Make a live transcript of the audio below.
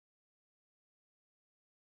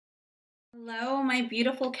Hello, my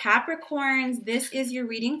beautiful Capricorns. This is your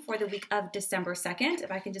reading for the week of December 2nd.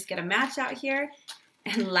 If I can just get a match out here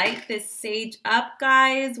and light this sage up,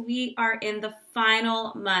 guys. We are in the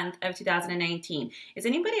final month of 2019. Is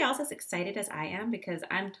anybody else as excited as I am? Because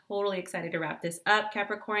I'm totally excited to wrap this up,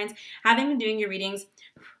 Capricorns. Having been doing your readings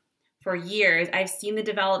for years, I've seen the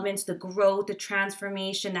developments, the growth, the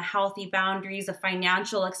transformation, the healthy boundaries, the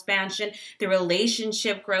financial expansion, the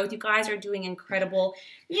relationship growth. You guys are doing incredible.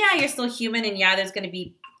 Yeah, you're still human, and yeah, there's going to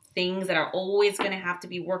be things that are always going to have to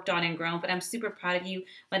be worked on and grown, but I'm super proud of you.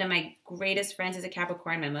 One of my greatest friends is a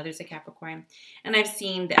Capricorn. My mother's a Capricorn, and I've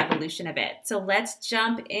seen the evolution of it. So let's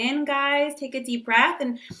jump in, guys. Take a deep breath.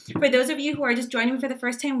 And for those of you who are just joining me for the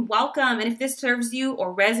first time, welcome. And if this serves you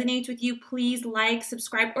or resonates with you, please like,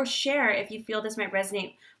 subscribe, or share if you feel this might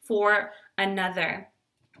resonate for another.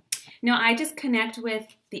 Now, I just connect with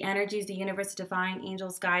the energies, the universe, divine,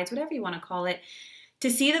 angels, guides, whatever you want to call it, to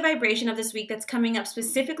see the vibration of this week that's coming up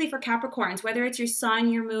specifically for Capricorns, whether it's your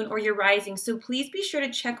sun, your moon, or your rising. So please be sure to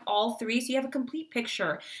check all three so you have a complete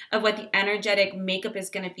picture of what the energetic makeup is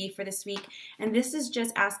going to be for this week. And this is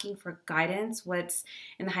just asking for guidance, what's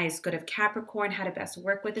in the highest good of Capricorn, how to best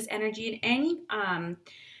work with this energy, and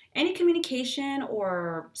any communication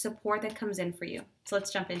or support that comes in for you. So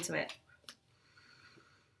let's jump into it.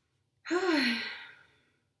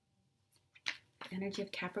 Energy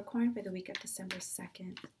of Capricorn for the week of December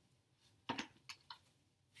 2nd.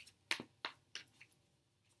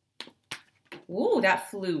 Ooh,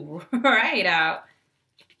 that flew right out.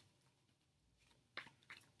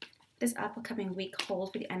 This upcoming week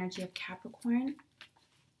hold for the energy of Capricorn.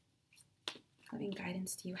 What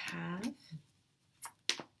guidance do you have?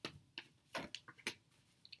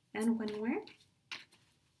 And one more.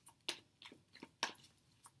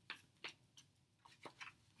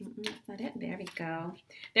 That's not it. There we go.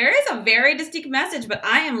 There is a very distinct message, but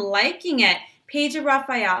I am liking it. Page of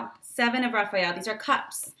Raphael, 7 of Raphael. These are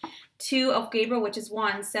cups. 2 of Gabriel, which is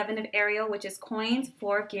wands. 7 of Ariel, which is coins.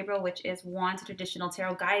 4 of Gabriel, which is wands. Traditional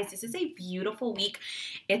tarot. Guys, this is a beautiful week.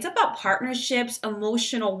 It's about partnerships,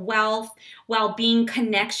 emotional wealth, well-being,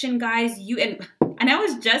 connection, guys. And I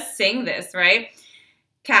was just saying this, right?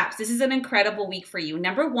 Caps, this is an incredible week for you.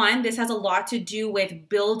 Number one, this has a lot to do with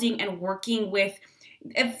building and working with.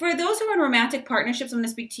 For those who are in romantic partnerships, I'm going to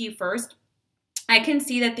speak to you first. I can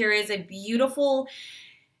see that there is a beautiful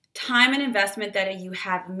time and investment that you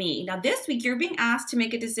have made. Now, this week, you're being asked to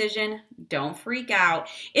make a decision. Don't freak out.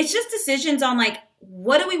 It's just decisions on, like,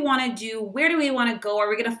 what do we want to do? Where do we want to go? Are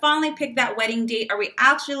we going to finally pick that wedding date? Are we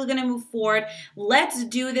actually going to move forward? Let's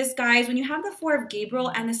do this, guys. When you have the 4 of Gabriel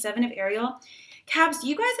and the 7 of Ariel, Caps,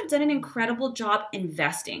 you guys have done an incredible job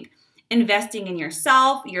investing in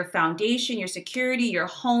yourself, your foundation, your security, your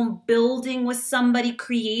home, building with somebody,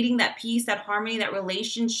 creating that peace, that harmony, that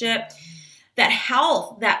relationship, that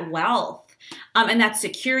health, that wealth, and that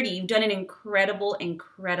security. You've done an incredible,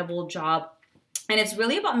 incredible job. And it's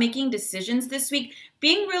really about making decisions this week,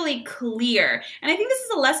 being really clear. And I think this is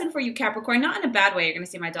a lesson for you, Capricorn, not in a bad way. You're going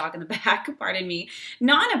to see my dog in the back, pardon me.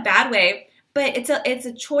 Not in a bad way, but it's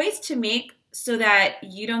a choice to make so that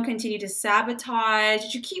you don't continue to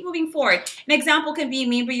sabotage, you keep moving forward. An example can be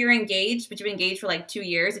maybe you're engaged, but you've been engaged for like 2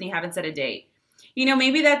 years and you haven't set a date. You know,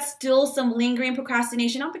 maybe that's still some lingering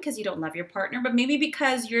procrastination, not because you don't love your partner, but maybe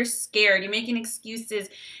because you're scared, you're making excuses.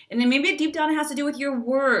 And then maybe deep down it has to do with your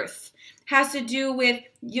worth, has to do with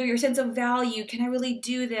your sense of value. Can I really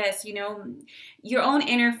do this? You know, your own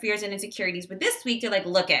inner fears and insecurities. But this week, they're like,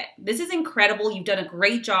 look this is incredible. You've done a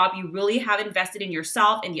great job. You really have invested in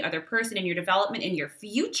yourself and the other person, in your development, in your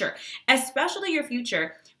future, especially your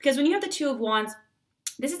future. Because when you have the 2 of Wands,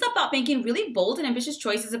 this is about making really bold and ambitious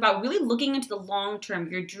choices, about really looking into the long term,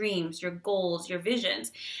 your dreams, your goals, your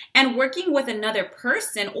visions, and working with another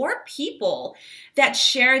person or people that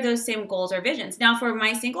share those same goals or visions. Now, for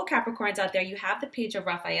my single Capricorns out there, you have the Page of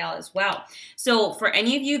Raphael as well. So for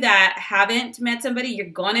any of you that haven't met somebody, you're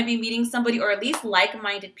going to be meeting somebody, or at least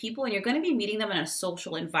like-minded people, and you're going to be meeting them in a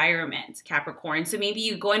social environment, Capricorn. So maybe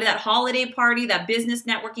you go into that holiday party, that business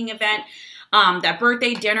networking event, that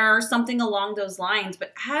birthday dinner, something along those lines.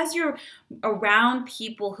 But as you're around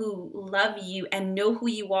people who love you and know who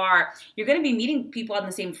you are, you're going to be meeting people on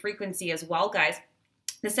the same frequency as well, guys.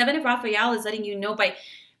 The 7 of Raphael is letting you know by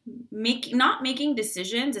not making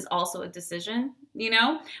decisions is also a decision. you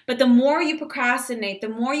know? But the more you procrastinate, the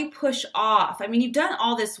more you push off. I mean, you've done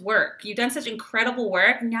all this work. You've done such incredible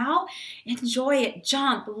work. Now enjoy it.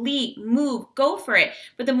 Jump, leap, move, go for it.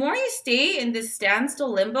 But the more you stay in this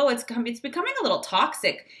standstill limbo, it's becoming a little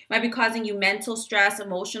toxic. It might be causing you mental stress,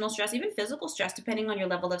 emotional stress, even physical stress, depending on your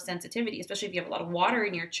level of sensitivity, especially if you have a lot of water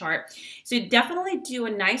in your chart. So definitely do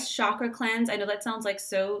a nice chakra cleanse. I know that sounds like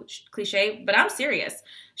so cliche, but I'm serious.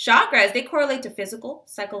 Chakras, they correlate to physical,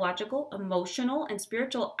 psychological, emotional, and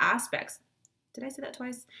spiritual aspects. Did I say that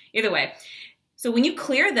twice? Either way. So when you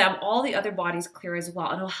clear them, all the other bodies clear as well.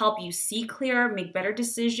 And it'll help you see clearer, make better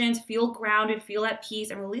decisions, feel grounded, feel at peace,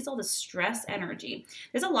 and release all the stress energy.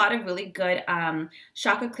 There's a lot of really good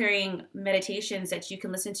chakra clearing meditations that you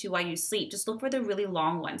can listen to while you sleep. Just look for the really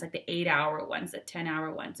long ones, like the 8-hour ones, the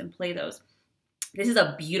 10-hour ones, and play those. This is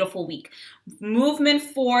a beautiful week. Movement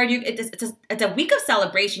forward. It's a week of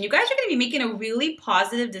celebration. You guys are going to be making a really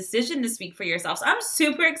positive decision this week for yourselves. So I'm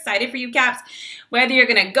super excited for you, Caps. Whether you're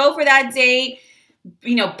going to go for that date,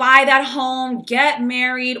 you know, buy that home, get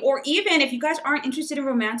married, or even if you guys aren't interested in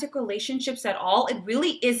romantic relationships at all, it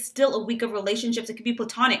really is still a week of relationships. It could be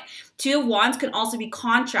platonic. 2 of Wands can also be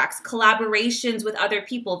contracts, collaborations with other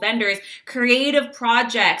people, vendors, creative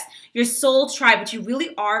projects, your soul tribe, but you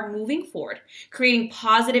really are moving forward, creating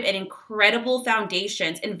positive and incredible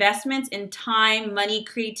foundations, investments in time, money,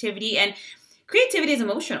 creativity, and creativity is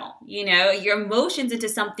emotional, you know, your emotions into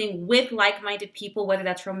something with like-minded people, whether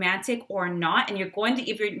that's romantic or not. And you're going to,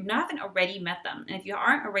 if you haven't already met them, and if you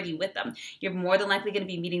aren't already with them, you're more than likely going to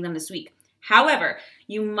be meeting them this week. However,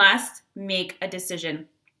 you must make a decision.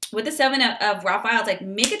 With the 7 of Raphael, it's like,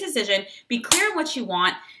 make a decision, be clear on what you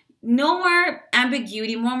want, no more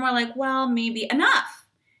ambiguity, more like, well, maybe enough.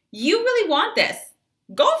 You really want this.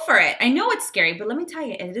 Go for it. I know it's scary, but let me tell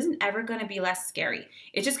you, it isn't ever going to be less scary.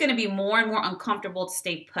 It's just going to be more and more uncomfortable to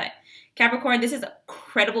stay put. Capricorn, this is an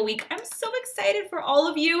incredible week. I'm so excited for all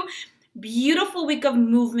of you. Beautiful week of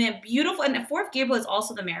movement, beautiful. And the 4 of Gabriel is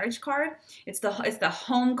also the marriage card. It's the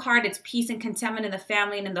home card. It's peace and contentment in the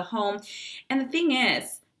family and in the home. And the thing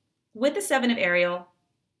is, with the 7 of Ariel,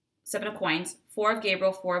 7 of Coins, 4 of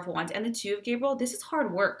Gabriel, 4 of Wands, and the 2 of Gabriel, this is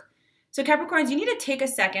hard work. So Capricorns, you need to take a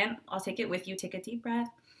second. I'll take it with you. Take a deep breath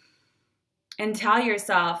and tell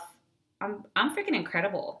yourself, I'm freaking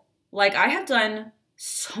incredible. Like, I have done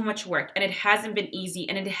so much work and it hasn't been easy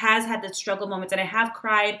and it has had the struggle moments and I have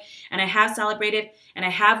cried and I have celebrated and I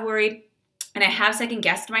have worried and I have second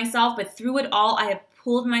guessed myself. But through it all, I have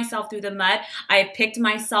pulled myself through the mud. I have picked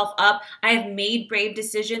myself up. I have made brave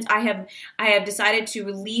decisions. I have decided to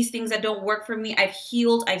release things that don't work for me. I've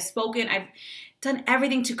healed. I've spoken. I've done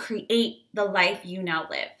everything to create the life you now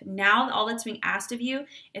live. Now all that's being asked of you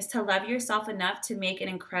is to love yourself enough to make an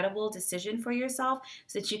incredible decision for yourself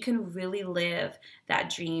so that you can really live that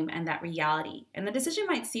dream and that reality. And the decision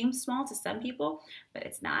might seem small to some people, but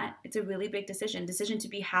it's not. It's a really big decision. Decision to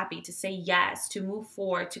be happy, to say yes, to move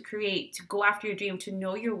forward, to create, to go after your dream, to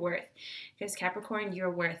know your worth. Because Capricorn, you're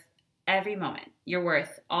worth every moment. You're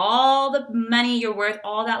worth all the money. You're worth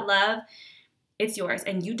all that love. It's yours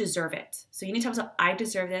and you deserve it. So you need to tell yourself, I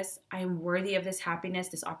deserve this. I am worthy of this happiness,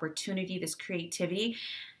 this opportunity, this creativity,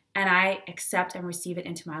 and I accept and receive it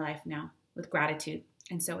into my life now with gratitude.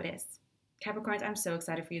 And so it is. Capricorns, I'm so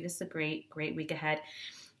excited for you. This is a great, great week ahead.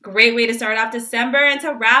 Great way to start off December and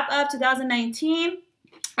to wrap up 2019.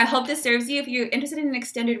 I hope this serves you. If you're interested in an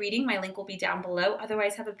extended reading, my link will be down below.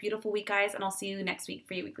 Otherwise, have a beautiful week, guys, and I'll see you next week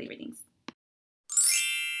for your weekly readings.